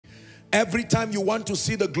Every time you want to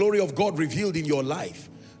see the glory of God revealed in your life,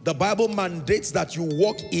 the Bible mandates that you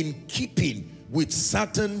walk in keeping with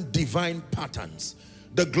certain divine patterns.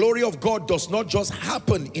 The glory of God does not just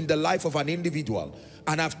happen in the life of an individual.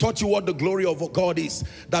 And I've taught you what the glory of God is.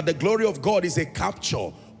 That the glory of God is a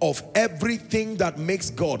capture of everything that makes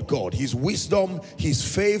God God. His wisdom, His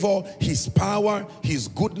favor, His power, His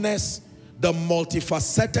goodness, the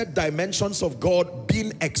multifaceted dimensions of God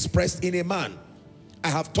being expressed in a man. I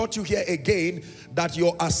have taught you here again that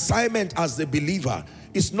your assignment as the believer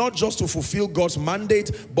is not just to fulfill God's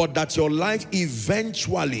mandate, but that your life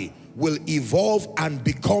eventually will evolve and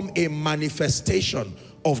become a manifestation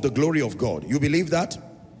of the glory of God. You believe that?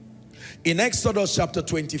 In Exodus chapter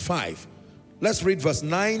 25, let's read verse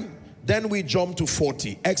 9, then we jump to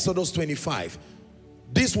 40. Exodus 25.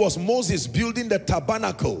 This was Moses building the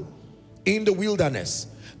tabernacle in the wilderness.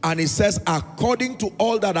 And it says, according to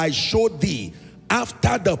all that I showed thee,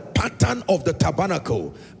 after the pattern of the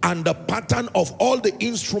tabernacle and the pattern of all the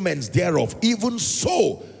instruments thereof, even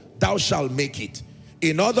so thou shalt make it.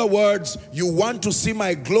 In other words, you want to see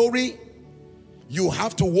my glory, you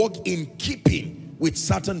have to walk in keeping with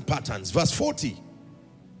certain patterns. Verse 40.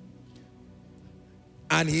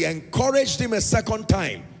 And he encouraged him a second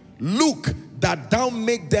time, look that thou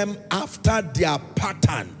make them after their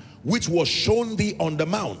pattern, which was shown thee on the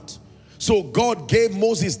mount. So God gave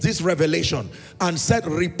Moses this revelation and said,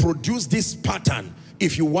 reproduce this pattern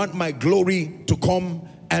if you want my glory to come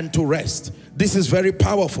and to rest. This is very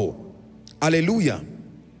powerful. Hallelujah.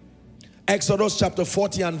 Exodus chapter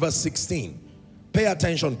 40 and verse 16. Pay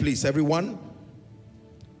attention, please, everyone.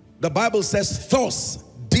 The Bible says, thus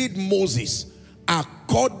did Moses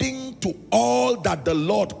according to all that the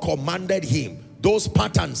Lord commanded him. Those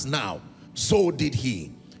patterns now, so did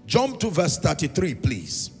he. Jump to verse 33,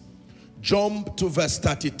 please. Jump to verse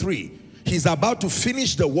 33. He's about to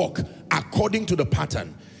finish the work according to the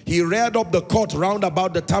pattern. He reared up the court round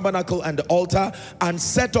about the tabernacle and the altar and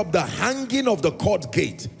set up the hanging of the court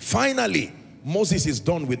gate. Finally, Moses is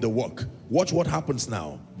done with the work. Watch what happens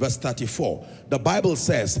now. Verse 34. The Bible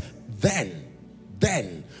says, then,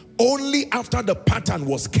 only after the pattern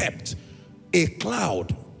was kept, a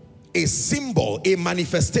cloud, a symbol, a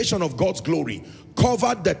manifestation of God's glory,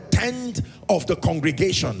 covered the tent of the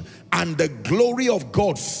congregation, and the glory of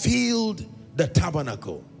God filled the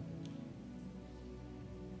tabernacle.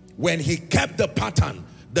 When he kept the pattern,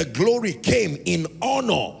 the glory came in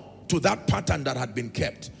honor to that pattern that had been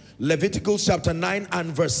kept. Leviticus chapter 9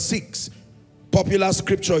 and verse 6. Popular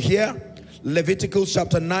scripture here. Leviticus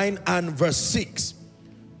chapter 9 and verse 6.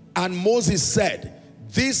 And Moses said,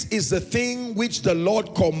 this is the thing which the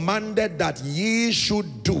Lord commanded that ye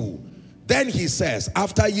should do. Then he says,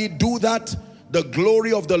 after ye do that, the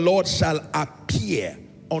glory of the Lord shall appear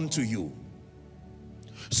unto you.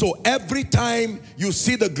 So every time you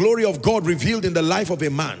see the glory of God revealed in the life of a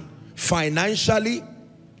man, financially,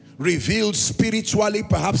 revealed spiritually,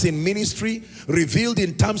 perhaps in ministry, revealed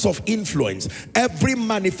in terms of influence, every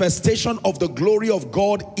manifestation of the glory of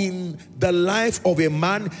God in the life of a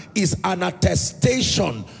man is an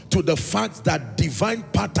attestation to the fact that divine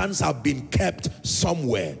patterns have been kept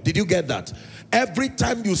somewhere. Did you get that? Every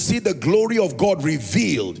time you see the glory of God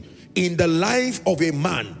revealed in the life of a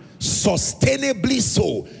man, sustainably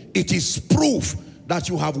so, it is proof that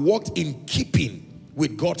you have walked in keeping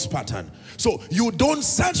with God's pattern. So you don't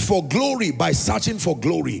search for glory by searching for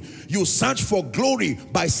glory. You search for glory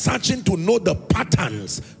by searching to know the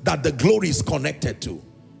patterns that the glory is connected to.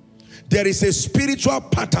 There is a spiritual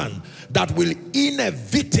pattern that will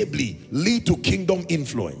inevitably lead to kingdom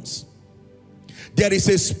influence. There is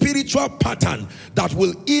a spiritual pattern that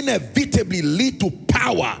will inevitably lead to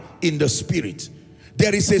power in the spirit.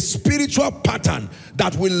 There is a spiritual pattern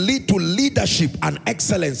that will lead to leadership and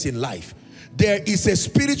excellence in life. There is a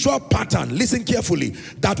spiritual pattern, listen carefully,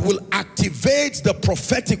 that will activate the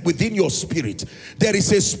prophetic within your spirit. There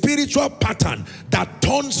is a spiritual pattern that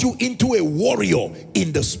turns you into a warrior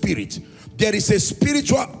in the spirit. There is a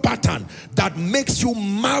spiritual pattern that makes you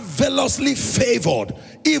marvelously favored,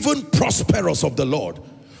 even prosperous of the Lord.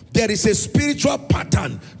 There is a spiritual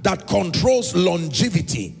pattern that controls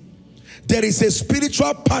longevity. There is a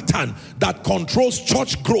spiritual pattern that controls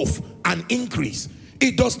church growth and increase.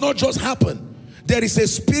 It does not just happen. There is a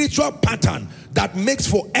spiritual pattern that makes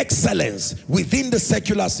for excellence within the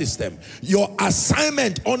secular system. Your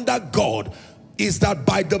assignment under God is that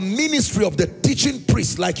by the ministry of the teaching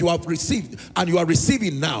priest, like you have received and you are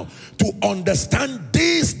receiving now, to understand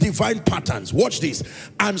these divine patterns, watch this,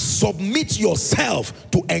 and submit yourself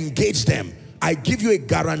to engage them. I give you a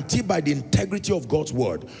guarantee by the integrity of God's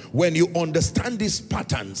word. When you understand these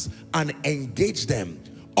patterns and engage them,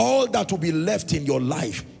 all that will be left in your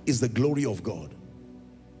life is the glory of God.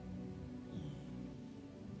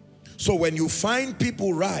 So when you find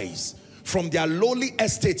people rise from their lowly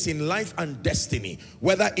estates in life and destiny,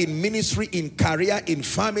 whether in ministry, in career, in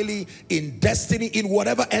family, in destiny, in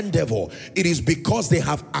whatever endeavor, it is because they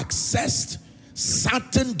have accessed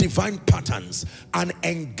certain divine patterns and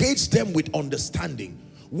engaged them with understanding.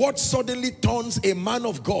 What suddenly turns a man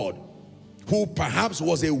of God who perhaps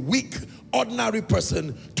was a weak, ordinary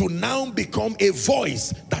person to now become a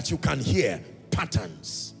voice that you can hear?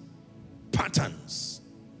 Patterns. Patterns.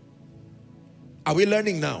 Are we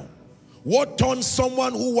learning now? What turns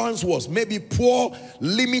someone who once was maybe poor,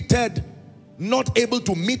 limited, not able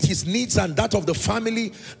to meet his needs and that of the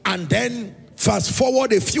family, and then fast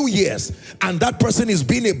forward a few years and that person is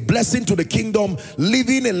being a blessing to the kingdom,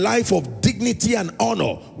 living a life of dignity and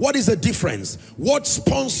honor? What is the difference? What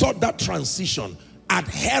sponsored that transition?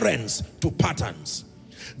 Adherence to patterns.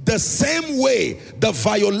 The same way the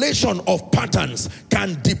violation of patterns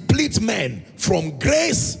can deplete men from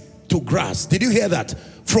grace to grass. Did you hear that?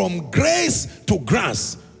 From grace to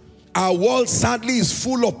grass. Our world sadly is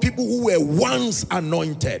full of people who were once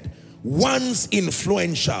anointed, once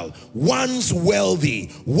influential, once wealthy,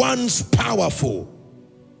 once powerful.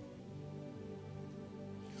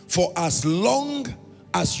 For as long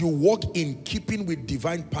as you walk in keeping with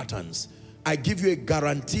divine patterns, I give you a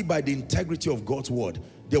guarantee by the integrity of God's word,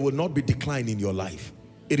 there will not be decline in your life.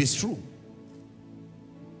 It is true.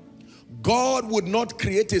 God would not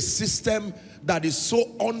create a system that is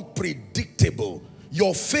so unpredictable.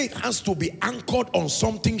 Your faith has to be anchored on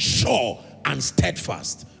something sure and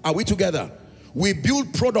steadfast. Are we together? We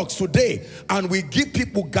build products today and we give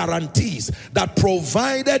people guarantees that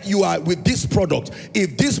provided you are with this product,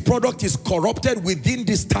 if this product is corrupted within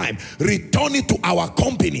this time, return it to our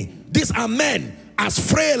company. These are men as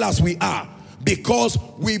frail as we are, because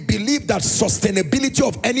we believe that sustainability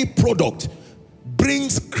of any product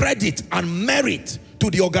brings credit and merit to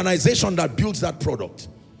the organization that builds that product.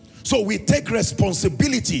 So we take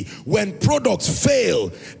responsibility when products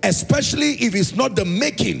fail, especially if it's not the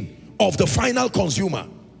making of the final consumer.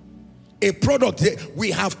 A product,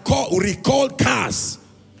 we have recalled cars,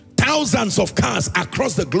 thousands of cars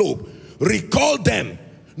across the globe, recalled them,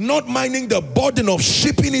 not minding the burden of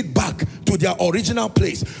shipping it back to their original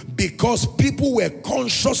place, because people were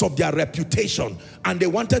conscious of their reputation and they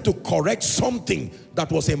wanted to correct something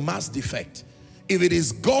that was a mass defect. If it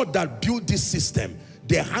is God that built this system,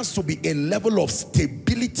 there has to be a level of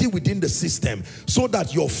stability within the system so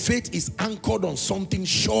that your faith is anchored on something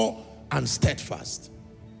sure and steadfast.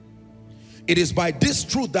 It is by this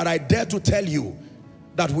truth that I dare to tell you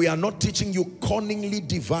that we are not teaching you cunningly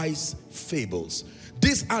devised fables.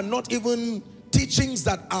 These are not even teachings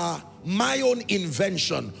that are my own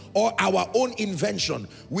invention or our own invention.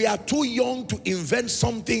 We are too young to invent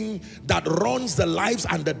something that runs the lives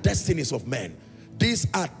and the destinies of men. These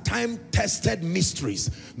are time-tested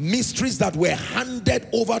mysteries. Mysteries that were handed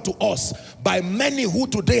over to us by many who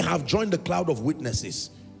today have joined the cloud of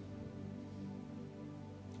witnesses.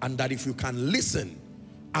 And that if you can listen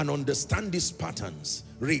and understand these patterns,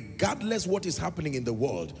 regardless what is happening in the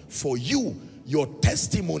world, for you, your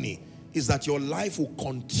testimony is that your life will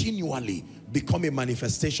continually become a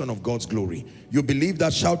manifestation of God's glory. You believe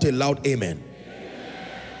that? Shout a loud amen.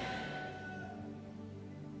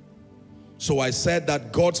 So I said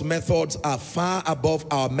that God's methods are far above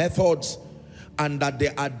our methods and that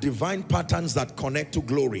there are divine patterns that connect to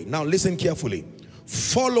glory. Now listen carefully.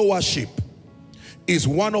 Followership is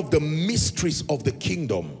one of the mysteries of the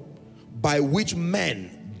kingdom by which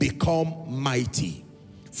men become mighty.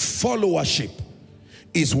 Followership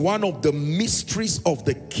is one of the mysteries of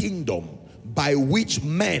the kingdom by which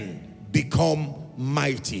men become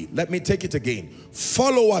mighty. Let me take it again.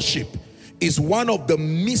 Followership is one of the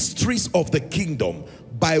mysteries of the kingdom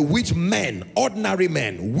by which men, ordinary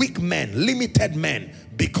men, weak men, limited men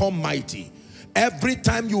become mighty. Every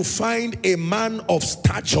time you find a man of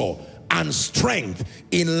stature and strength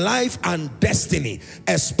in life and destiny,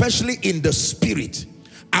 especially in the spirit,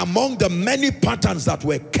 among the many patterns that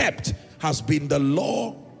were kept has been the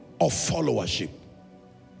law of followership.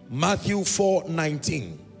 Matthew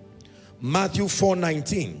 4:19. Matthew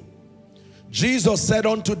 4:19. Jesus said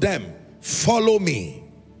unto them, follow me.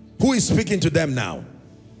 Who is speaking to them now?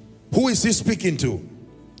 Who is he speaking to?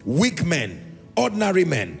 Weak men, ordinary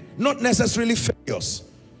men, not necessarily failures.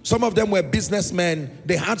 Some of them were businessmen,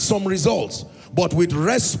 they had some results, but with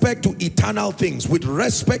respect to eternal things, with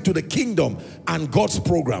respect to the kingdom and God's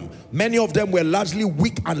program, many of them were largely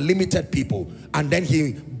weak and limited people. And then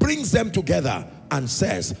he brings them together and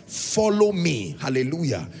says, follow me.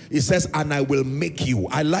 Hallelujah. It says, and I will make you.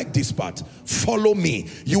 I like this part. Follow me.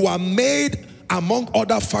 You are made among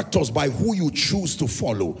other factors by who you choose to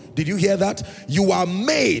follow. Did you hear that? You are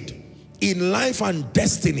made in life and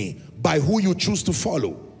destiny by who you choose to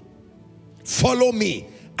follow. Follow me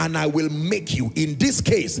and I will make you, in this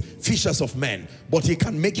case, fishers of men. But he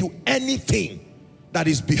can make you anything that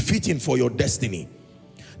is befitting for your destiny.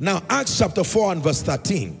 Now, Acts chapter 4 and verse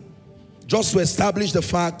 13, just to establish the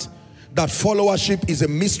fact that followership is a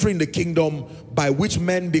mystery in the kingdom by which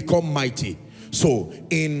men become mighty. So,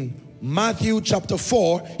 in Matthew chapter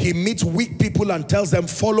 4, he meets weak people and tells them,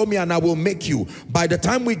 follow me and I will make you. By the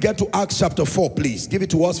time we get to Acts chapter 4, please, give it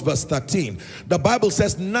to us, verse 13. The Bible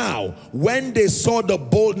says, now, when they saw the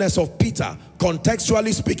boldness of Peter,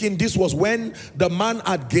 contextually speaking, this was when the man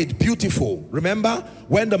at Gate Beautiful, remember?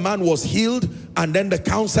 When the man was healed and then the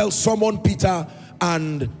council summoned Peter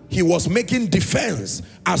and he was making defense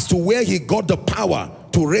as to where he got the power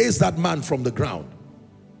to raise that man from the ground.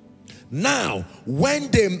 Now,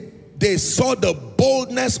 when they saw the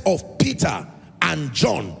boldness of Peter and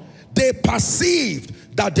John, they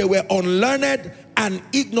perceived that they were unlearned and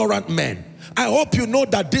ignorant men. I hope you know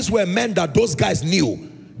that these were men that those guys knew.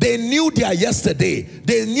 They knew their yesterday.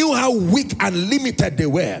 They knew how weak and limited they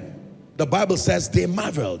were. The Bible says they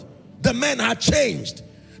marveled. The men had changed.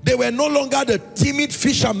 They were no longer the timid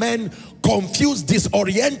fishermen, confused,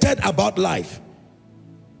 disoriented about life.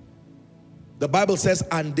 The Bible says,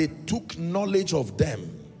 and they took knowledge of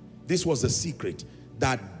them. This was the secret,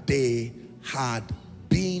 that they had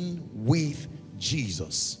been with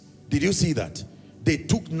Jesus. Did you see that? They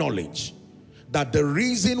took knowledge that the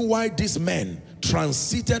reason why these men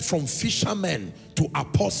transited from fishermen to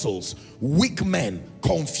apostles, weak men,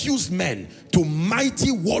 confused men, to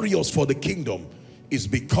mighty warriors for the kingdom is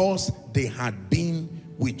because they had been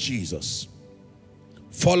with Jesus.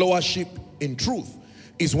 Followership in truth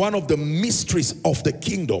is one of the mysteries of the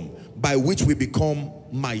kingdom by which we become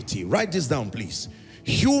mighty. Write this down, please.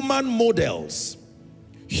 Human models,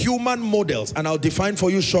 and I'll define for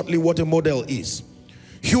you shortly what a model is.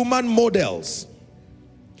 Human models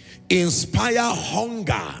inspire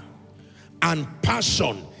hunger and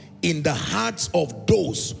passion in the hearts of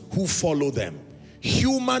those who follow them.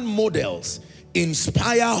 Human models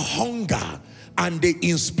inspire hunger and they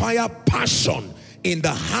inspire passion in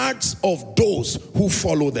the hearts of those who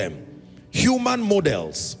follow them. Human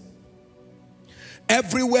models.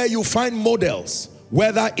 Everywhere you find models,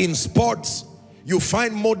 whether in sports, you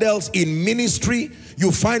find models in ministry,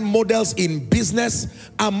 you find models in business.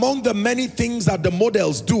 Among the many things that the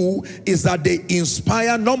models do is that they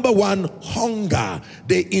inspire, number one, hunger.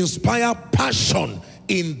 They inspire passion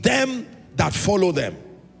in them that follow them.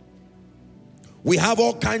 We have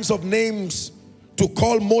all kinds of names to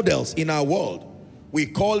call models in our world. We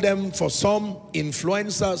call them, for some,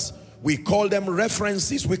 influencers. We call them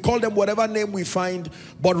references. We call them whatever name we find.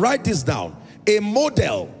 But write this down. A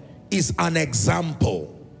model is an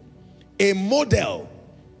example. A model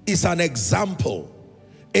is an example.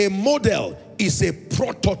 A model is a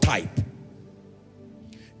prototype.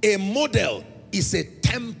 A model is a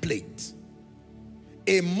template.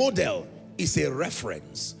 A model is a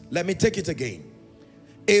reference. Let me take it again.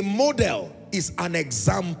 A model is an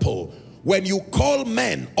example. When you call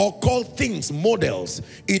men or call things models,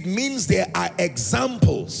 it means there are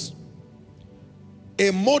examples.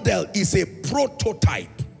 A model is a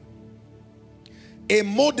prototype. A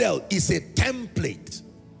model is a template.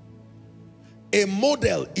 A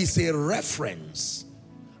model is a reference.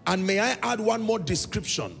 And may I add one more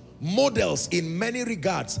description? Models in many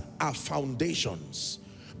regards are foundations.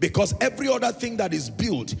 Because every other thing that is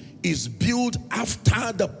built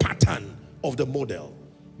after the pattern of the model.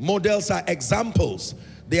 Models are examples,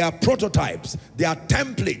 they are prototypes, they are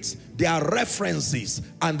templates, they are references,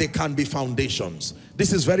 and they can be foundations.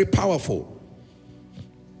 This is very powerful.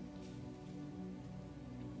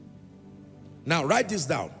 Now write this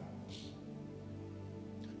down.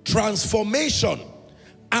 Transformation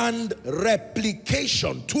and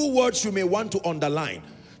replication. Two words you may want to underline.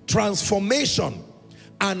 Transformation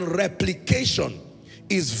and replication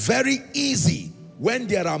is very easy when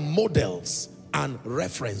there are models and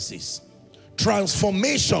references.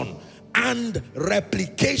 Transformation and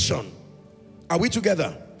replication. Are we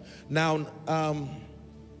together? Now,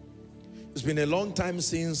 it's been a long time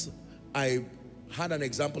since I had an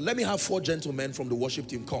example. Let me have 4 gentlemen from the worship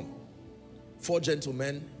team come. 4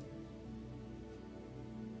 gentlemen.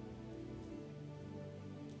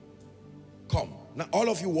 Come. Now, all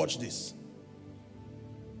of you watch this.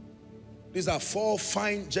 These are 4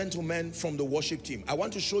 fine gentlemen from the worship team. I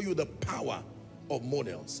want to show you the power of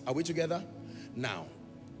models. Are we together? Now,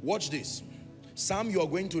 watch this. Sam, you are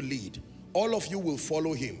going to lead. All of you will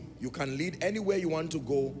follow him. You can lead anywhere you want to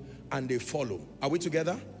go and they follow. Are we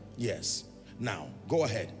together? Yes. Now, go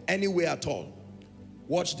ahead. Anywhere at all.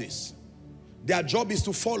 Watch this. Their job is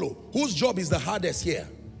to follow. Whose job is the hardest here?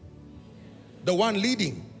 The one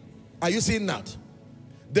leading. Are you seeing that?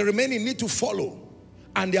 The remaining need to follow.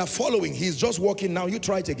 And they are following. He's just walking now. You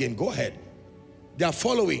try it again. Go ahead. They are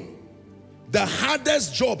following. The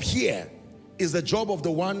hardest job here is the job of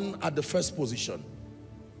the one at the first position.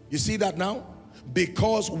 You see that now?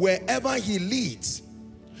 Because wherever he leads.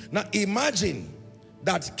 Now imagine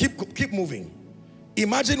that, keep moving.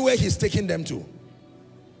 Imagine where he's taking them to.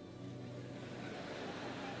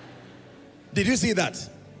 Did you see that?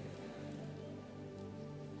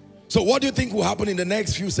 So what do you think will happen in the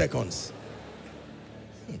next few seconds?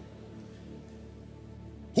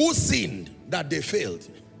 Who sinned that they failed?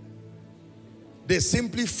 They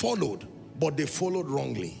simply followed, but they followed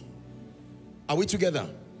wrongly. Are we together?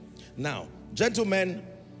 Now, gentlemen,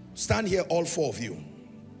 stand here, all four of you.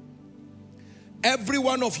 Every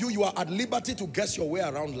one of you, you are at liberty to guess your way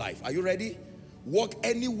around life. Are you ready? Walk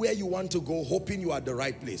anywhere you want to go, hoping you are at the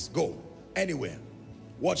right place. Go. Anywhere.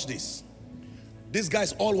 Watch this. These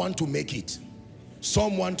guys all want to make it.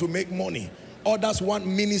 Some want to make money. Others want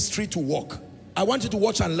ministry to work. I want you to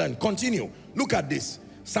watch and learn. Continue. Look at this.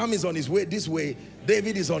 Sam is on his way this way.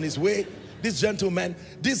 David is on his way. This gentleman,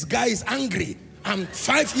 this guy is angry. I'm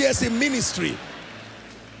 5 years in ministry.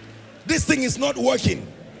 This thing is not working.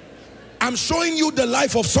 I'm showing you the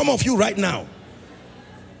life of some of you right now.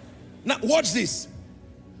 Now watch this.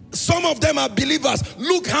 Some of them are believers.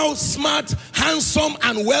 Look how smart, handsome,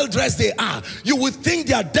 and well-dressed they are. You would think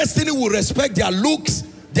their destiny will respect their looks,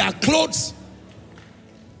 their clothes.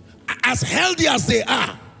 As healthy as they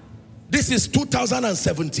are. This is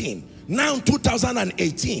 2017. Now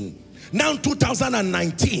 2018. Now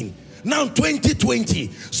 2019. Now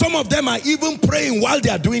 2020. Some of them are even praying while they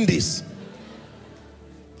are doing this.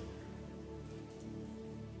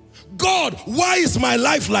 God, why is my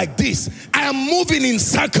life like this? I am moving in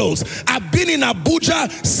circles. I've been in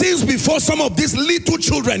Abuja since before some of these little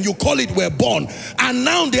children, you call it, were born. And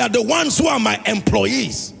now they are the ones who are my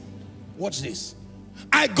employees. Watch this.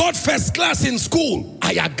 I got first class in school.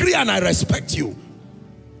 I agree and I respect you.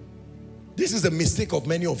 This is the mistake of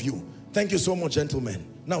many of you. Thank you so much, gentlemen.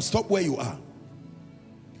 Now stop where you are.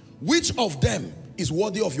 Which of them is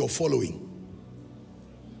worthy of your following?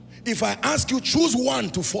 If I ask you, choose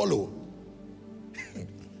one to follow.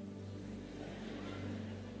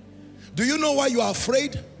 Do you know why you are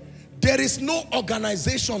afraid? There is no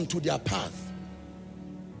organization to their path.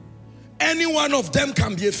 Any one of them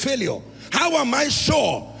can be a failure. How am I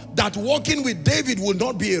sure that walking with David will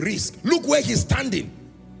not be a risk? Look where he's standing.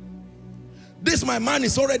 This, my man,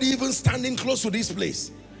 is already even standing close to this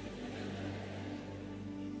place.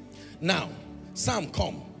 Now, Sam,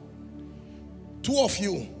 come. Two of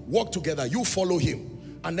you walk together. You follow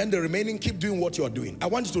him. And then the remaining keep doing what you are doing. I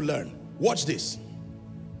want you to learn. Watch this.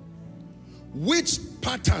 Which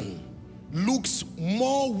pattern looks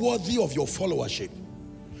more worthy of your followership?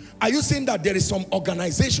 Are you seeing that there is some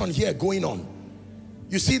organization here going on?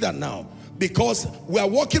 You see that now? Because we are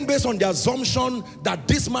working based on the assumption that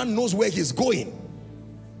this man knows where he's going.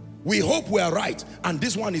 We hope we are right. And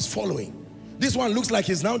this one is following. This one looks like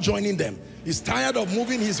he's now joining them. He's tired of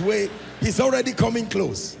moving his way. He's already coming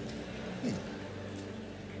close.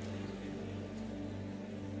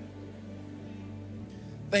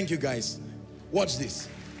 Thank you, guys. Watch this.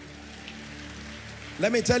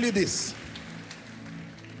 Let me tell you this.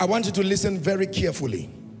 I want you to listen very carefully.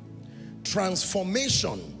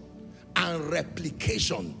 Transformation and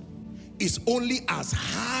replication is only as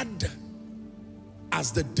hard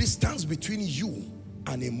as the distance between you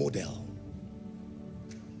and a model.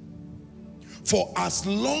 For as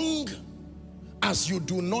long as you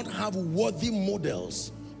do not have worthy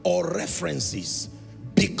models or references,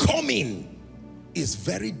 becoming is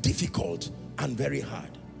very difficult and very hard.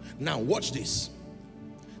 Now watch this.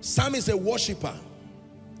 Sam is a worshiper.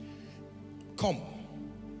 Come.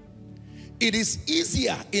 It is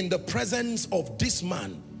easier in the presence of this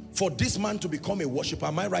man for this man to become a worshiper.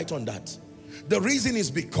 Am I right on that? The reason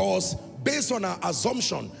is because based on our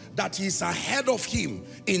assumption that he's ahead of him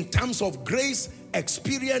in terms of grace,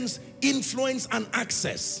 experience, influence, and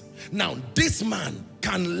access. Now, this man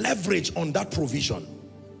can leverage on that provision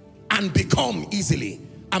and become easily.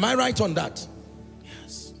 Am I right on that?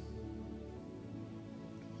 Yes.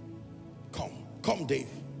 Come, Dave.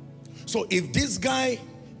 So if this guy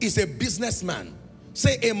is a businessman,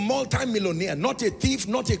 say a multi-millionaire, not a thief,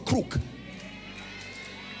 not a crook.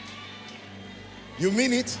 You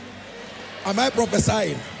mean it? Am I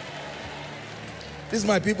prophesying? These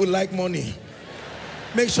my people like money.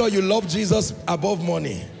 Make sure you love Jesus above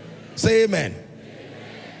money. Say amen.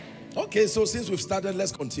 Okay, so since we've started,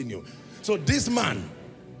 let's continue. So this man,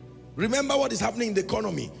 remember what is happening in the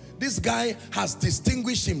economy. This guy has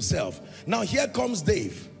distinguished himself. Now here comes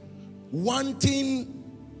Dave, wanting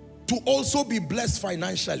to also be blessed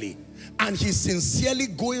financially. And he's sincerely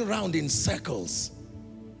going around in circles.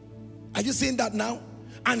 Are you seeing that now?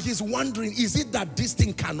 And he's wondering, is it that this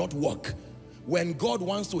thing cannot work? When God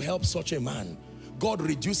wants to help such a man, God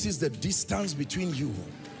reduces the distance between you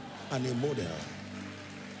and a model.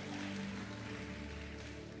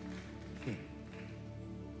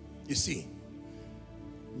 You see,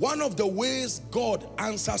 one of the ways God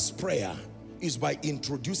answers prayer is by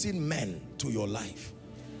introducing men to your life.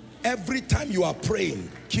 Every time you are praying,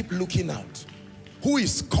 keep looking out. Who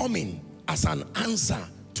is coming as an answer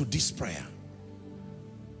to this prayer?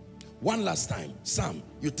 One last time, Sam,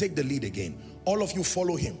 you take the lead again. All of you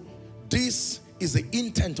follow him. This is the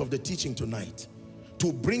intent of the teaching tonight.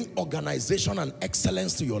 To bring organization and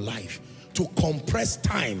excellence to your life. To compress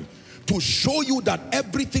time. To show you that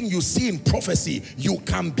everything you see in prophecy, you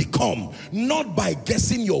can become. Not by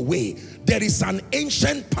guessing your way. There is an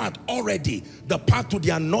ancient path already. The path to the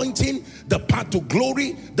anointing, the path to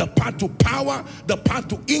glory, the path to power, the path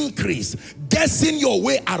to increase. Guessing your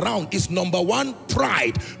way around is number one,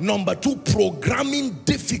 pride. Number two, programming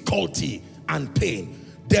difficulty and pain.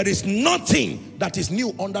 There is nothing that is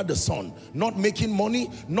new under the sun. Not making money,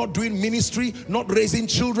 not doing ministry, not raising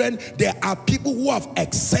children. There are people who have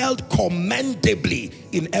excelled commendably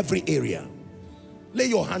in every area. Lay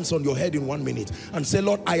your hands on your head in 1 minute and say,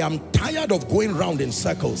 Lord, I am tired of going round in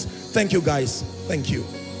circles. Thank you, guys. Thank you.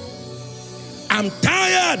 I'm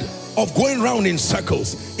tired of going round in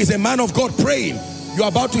circles. Is a man of God praying? You're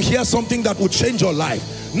about to hear something that will change your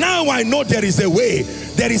life. Now I know there is a way.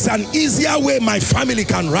 There is an easier way my family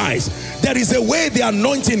can rise. There is a way the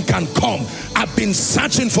anointing can come. I've been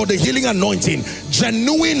searching for the healing anointing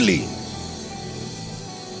genuinely.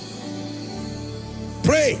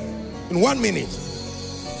 Pray in 1 minute.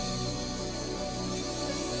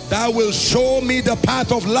 Thou will show me the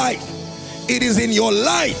path of life. It is in your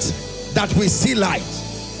light that we see light.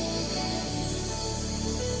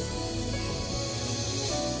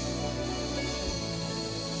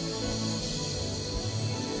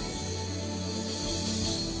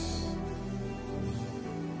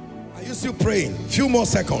 Are you still praying? Few more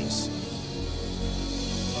seconds.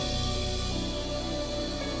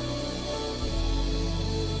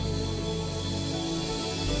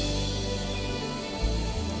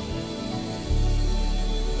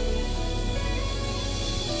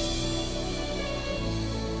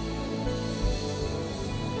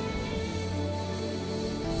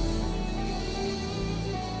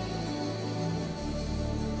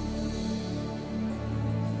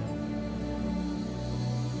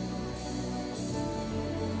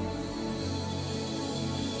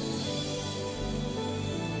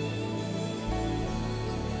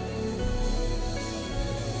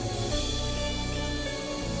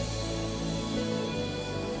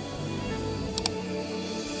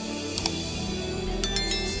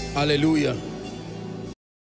 Hallelujah.